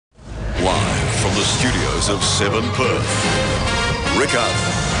from the studios of 7 Perth, Rick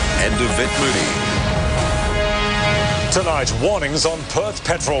and Yvette Mooney. Tonight, warnings on Perth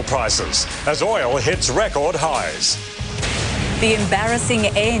petrol prices as oil hits record highs. The embarrassing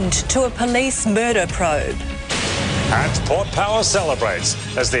end to a police murder probe. And Port Power celebrates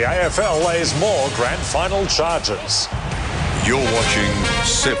as the AFL lays more grand final charges. You're watching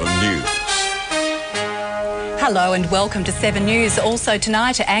 7 News. Hello and welcome to 7 News. Also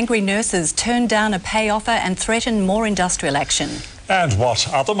tonight, angry nurses turn down a pay offer and threaten more industrial action. And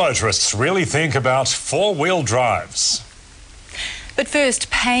what other motorists really think about four-wheel drives. But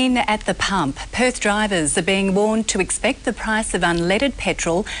first, pain at the pump. Perth drivers are being warned to expect the price of unleaded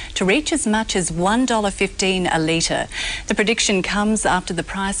petrol to reach as much as $1.15 a litre. The prediction comes after the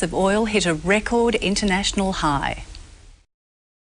price of oil hit a record international high.